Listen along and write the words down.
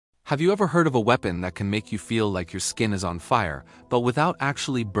Have you ever heard of a weapon that can make you feel like your skin is on fire, but without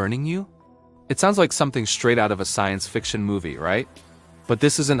actually burning you? It sounds like something straight out of a science fiction movie, right? But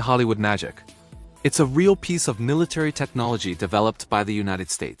this isn't Hollywood magic. It's a real piece of military technology developed by the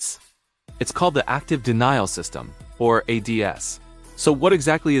United States. It's called the Active Denial System, or ADS. So what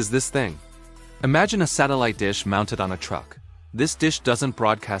exactly is this thing? Imagine a satellite dish mounted on a truck. This dish doesn't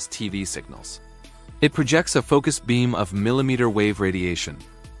broadcast TV signals. It projects a focused beam of millimeter wave radiation.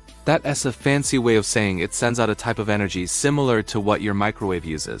 That's a fancy way of saying it sends out a type of energy similar to what your microwave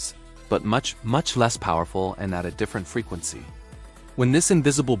uses, but much less powerful and at a different frequency. When this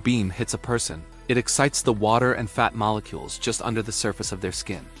invisible beam hits a person, it excites the water and fat molecules just under the surface of their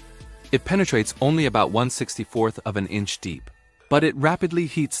skin. It penetrates only about 1/64th of an inch deep, but it rapidly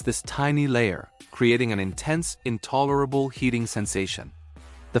heats this tiny layer, creating an intense, intolerable heating sensation.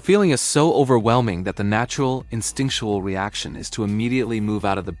 The feeling is so overwhelming that the natural, instinctual reaction is to immediately move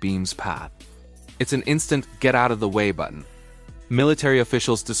out of the beam's path. It's an instant get-out-of-the-way button. Military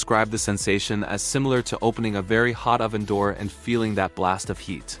officials describe the sensation as similar to opening a very hot oven door and feeling that blast of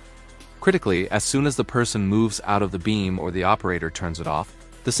heat. Critically, as soon as the person moves out of the beam or the operator turns it off,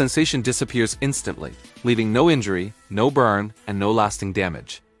 the sensation disappears instantly, leaving no injury, no burn, and no lasting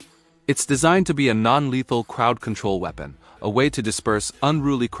damage. It's designed to be a non-lethal crowd control weapon, a way to disperse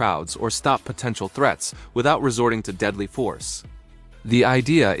unruly crowds or stop potential threats without resorting to deadly force. The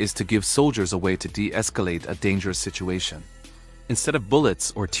idea is to give soldiers a way to de-escalate a dangerous situation. Instead of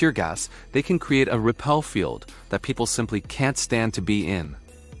bullets or tear gas, they can create a repel field that people simply can't stand to be in.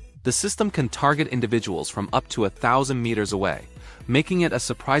 The system can target individuals from up to 1,000 meters away, making it a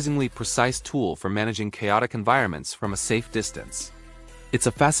surprisingly precise tool for managing chaotic environments from a safe distance. It's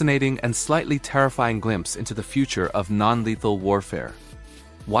a fascinating and slightly terrifying glimpse into the future of non-lethal warfare.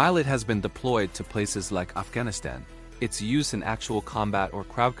 While it has been deployed to places like Afghanistan, its use in actual combat or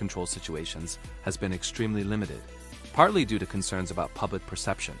crowd control situations has been extremely limited, partly due to concerns about public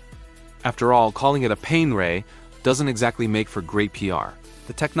perception. After all, calling it a pain ray doesn't exactly make for great PR.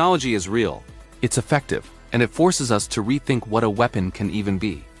 The technology is real, it's effective, and it forces us to rethink what a weapon can even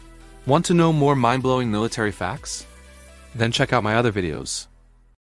be. Want to know more mind-blowing military facts? Then check out my other videos.